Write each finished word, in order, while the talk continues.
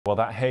Well,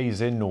 that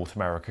haze in North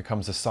America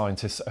comes as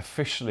scientists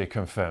officially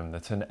confirm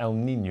that an El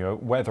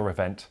Niño weather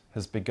event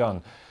has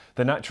begun.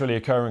 The naturally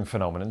occurring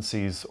phenomenon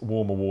sees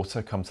warmer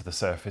water come to the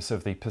surface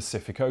of the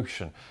Pacific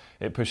Ocean.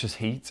 It pushes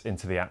heat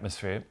into the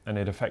atmosphere and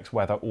it affects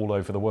weather all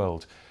over the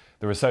world.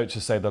 The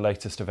researchers say the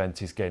latest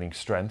event is gaining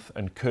strength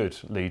and could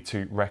lead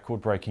to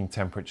record-breaking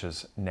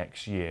temperatures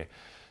next year.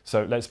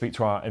 So let's speak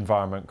to our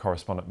environment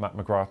correspondent, Matt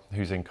McGrath,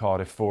 who's in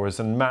Cardiff for us.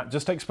 And Matt,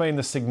 just explain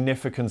the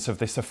significance of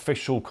this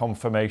official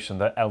confirmation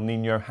that El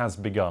Niño has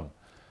begun.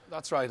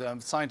 That's right.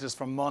 Scientists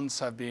for months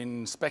have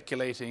been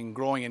speculating,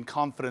 growing in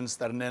confidence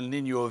that an El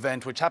Niño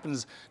event, which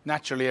happens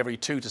naturally every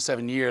 2 to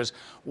 7 years,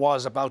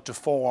 was about to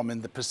form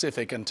in the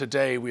Pacific. And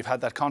today we've had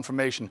that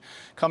confirmation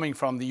coming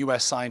from the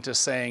US scientists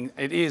saying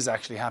it is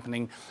actually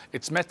happening.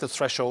 It's met the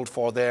threshold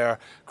for their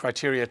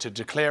criteria to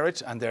declare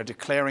it, and they're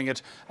declaring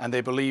it, and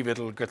they believe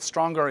it'll get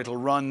stronger. It'll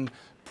run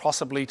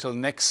possibly till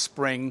next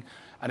spring,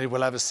 and it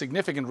will have a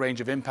significant range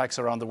of impacts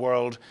around the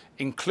world,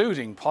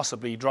 including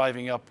possibly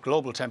driving up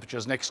global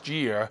temperatures next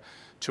year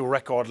to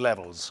record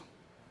levels.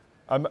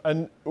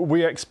 And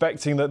we're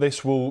expecting that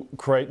this will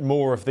create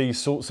more of these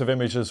sorts of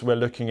images we're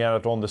looking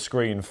at on the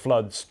screen: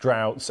 floods,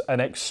 droughts and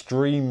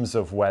extremes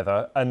of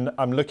weather. And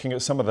I'm looking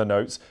at some of the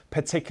notes,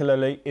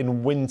 particularly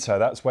in winter.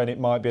 That's when it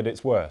might be at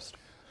its worst.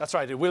 That's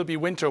right. It will be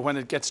winter when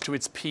it gets to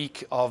its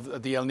peak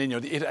of the El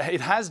Niño. It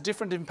has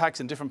different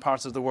impacts in different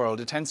parts of the world.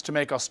 It tends to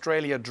make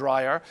Australia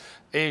drier,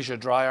 Asia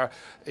drier,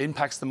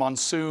 impacts the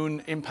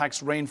monsoon,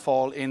 impacts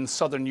rainfall in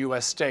southern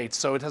US states.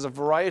 So it has a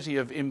variety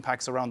of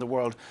impacts around the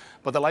world.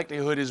 But the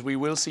likelihood is we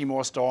will see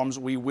more storms,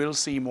 we will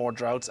see more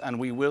droughts, and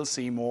we will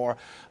see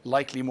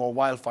likely more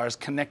wildfires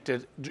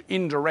connected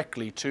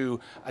indirectly to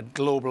a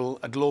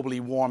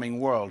globally warming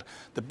world.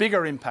 The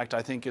bigger impact,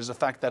 I think, is the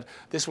fact that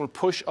this will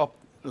push up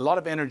a lot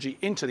of energy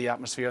into the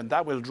atmosphere, and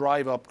that will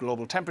drive up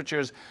global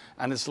temperatures,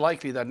 and it's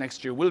likely that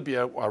next year will be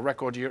a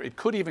record year. It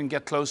could even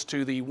get close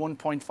to the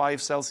 1.5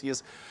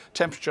 Celsius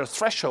temperature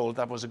threshold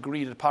that was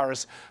agreed at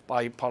Paris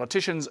by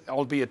politicians,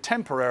 albeit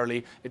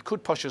temporarily. It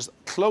could push us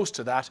close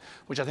to that,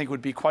 which I think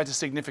would be quite a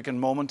significant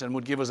moment and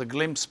would give us a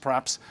glimpse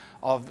perhaps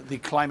of the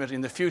climate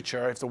in the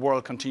future if the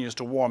world continues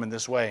to warm in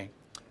this way.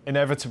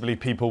 Inevitably,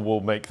 people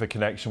will make the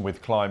connection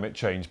with climate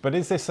change, but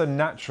is this a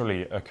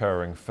naturally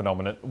occurring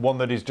phenomenon, one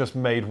that is just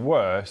made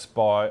worse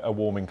by a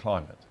warming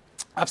climate?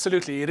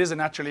 Absolutely. It is a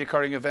naturally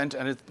occurring event,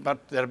 and there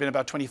have been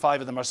about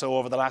 25 of them or so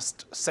over the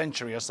last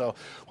century or so.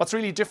 What's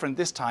really different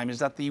this time is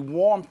that the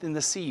warmth in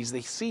the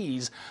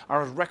seas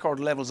are at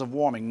record levels of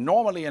warming.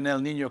 Normally an El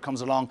Niño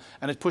comes along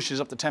and it pushes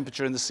up the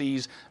temperature in the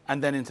seas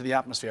and then into the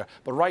atmosphere.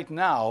 But right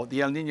now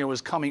the El Niño is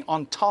coming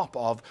on top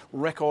of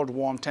record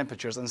warm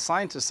temperatures, and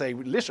scientists say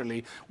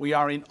literally we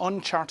are in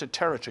uncharted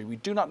territory. We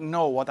do not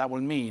know what that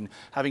will mean.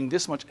 Having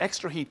this much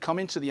extra heat come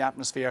into the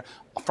atmosphere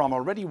from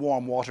already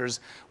warm waters,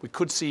 we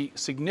could see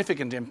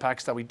significant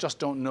impacts that we just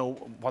don't know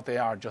what they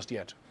are just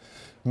yet.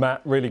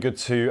 Matt, really good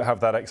to have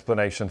that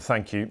explanation.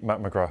 Thank you,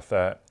 Matt McGrath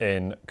there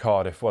in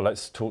Cardiff. Well,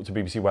 let's talk to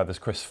BBC Weather's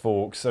Chris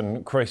Fawkes.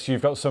 And Chris,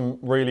 you've got some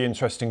really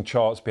interesting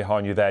charts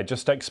behind you there.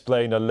 Just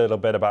explain a little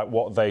bit about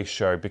what they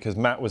show, because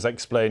Matt was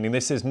explaining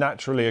this is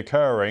naturally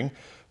occurring,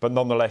 but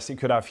nonetheless it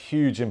could have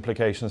huge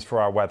implications for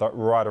our weather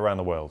right around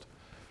the world.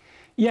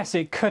 Yes,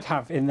 it could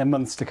have in the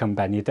months to come,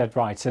 Ben. You're dead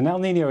right. And El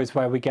Niño is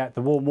where we get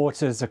the warm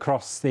waters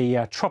across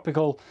the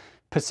tropical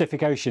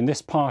Pacific Ocean,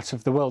 this part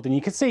of the world. And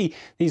you can see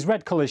these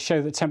red colours show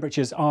that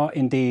temperatures are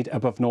indeed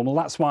above normal.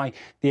 That's why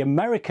the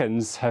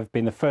Americans have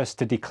been the first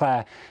to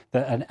declare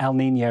that an El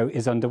Niño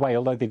is underway,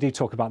 although they do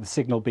talk about the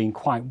signal being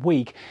quite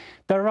weak.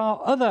 There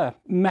are other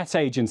Met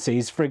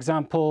agencies, for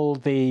example,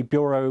 the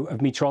Bureau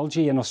of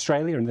Meteorology in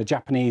Australia and the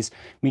Japanese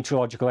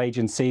Meteorological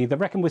Agency. They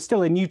reckon we're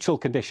still in neutral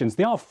conditions.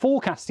 They are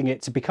forecasting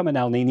it to become an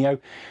El Niño,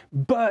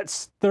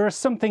 but there are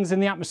some things in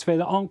the atmosphere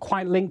that aren't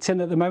quite linked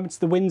in at the moment.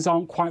 The winds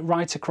aren't quite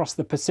right across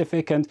the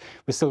Pacific, and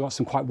we've still got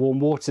some quite warm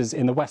waters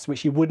in the west,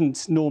 which you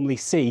wouldn't normally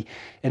see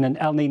in an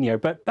El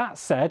Niño. But that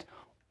said,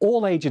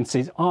 all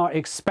agencies are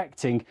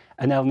expecting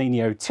an El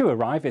Niño to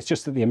arrive. It's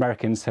just that the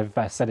Americans have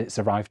said it's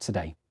arrived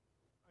today.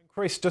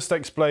 Chris, just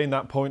explain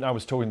that point I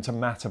was talking to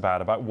Matt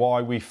about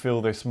why we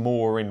feel this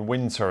more in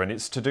winter, and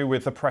it's to do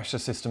with the pressure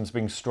systems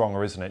being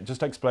stronger, isn't it?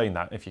 Just explain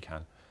that if you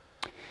can.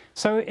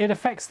 So it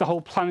affects the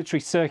whole planetary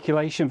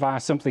circulation via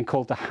something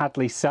called the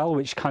Hadley cell,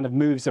 which kind of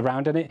moves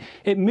around, and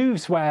it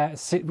moves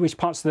which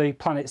parts of the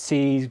planet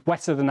see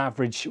wetter than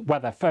average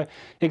weather. For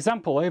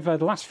example, over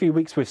the last few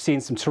weeks we've seen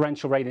some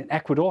torrential rain in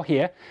Ecuador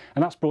here,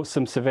 and that's brought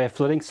some severe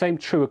flooding. Same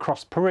true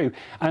across Peru.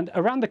 And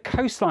around the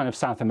coastline of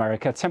South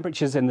America,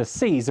 temperatures in the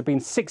seas have been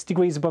 6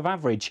 degrees above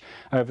average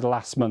over the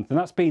last month, and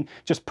that's been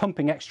just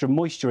pumping extra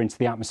moisture into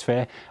the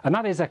atmosphere, and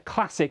that is a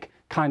classic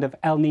kind of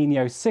El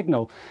Niño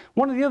signal.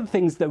 One of the other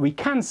things that we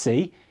can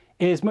see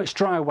is much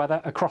drier weather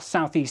across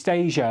Southeast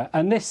Asia,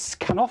 and this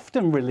can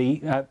often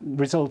really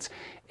result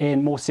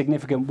in more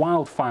significant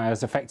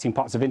wildfires affecting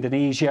parts of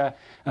Indonesia,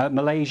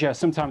 Malaysia.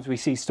 Sometimes we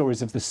see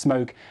stories of the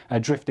smoke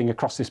drifting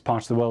across this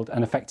part of the world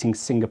and affecting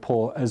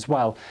Singapore as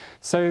well.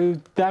 So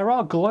there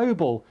are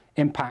global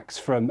impacts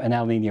from an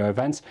El Nino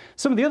event.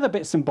 Some of the other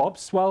bits and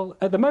bobs, well,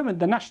 at the moment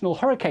the National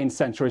Hurricane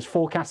Centre is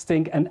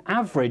forecasting an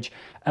average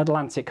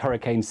Atlantic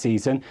hurricane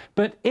season,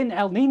 but in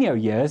El Nino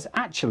years,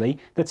 actually,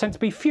 there tend to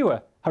be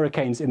fewer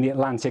hurricanes in the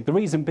Atlantic. The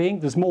reason being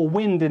there's more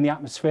wind in the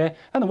atmosphere,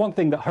 and the one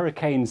thing that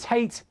hurricanes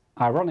hate,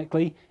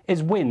 ironically,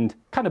 is wind.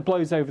 Kind of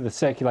blows over the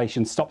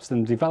circulation, stops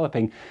them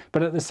developing.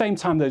 But at the same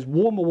time, those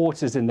warmer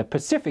waters in the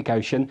Pacific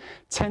Ocean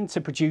tend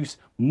to produce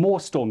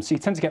more storms. So you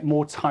tend to get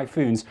more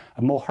typhoons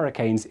and more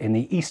hurricanes in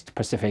the East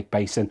Pacific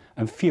Basin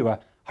and fewer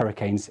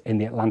hurricanes in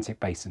the Atlantic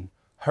Basin.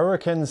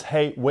 Hurricanes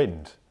hate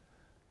wind.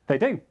 They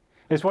do.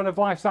 It's one of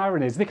life's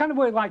ironies. They kind of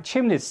work like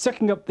chimneys,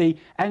 sucking up the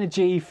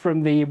energy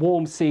from the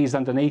warm seas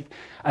underneath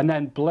and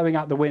then blowing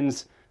out the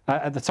winds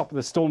at the top of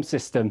the storm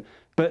system.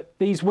 But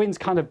these winds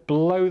kind of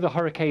blow the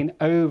hurricane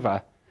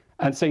over,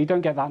 and so you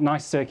don't get that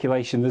nice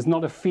circulation. There's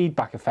not a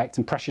feedback effect,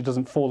 and pressure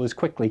doesn't fall as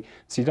quickly,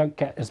 so you don't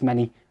get as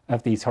many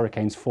of these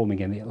hurricanes forming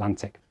in the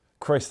Atlantic.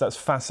 Chris, that's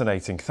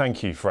fascinating.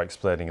 Thank you for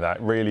explaining that.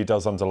 It really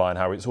does underline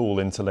how it's all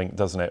interlinked,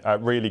 doesn't it?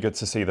 Really good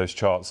to see those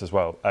charts as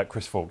well.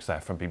 Chris Fawkes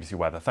there from BBC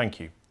Weather. Thank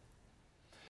you.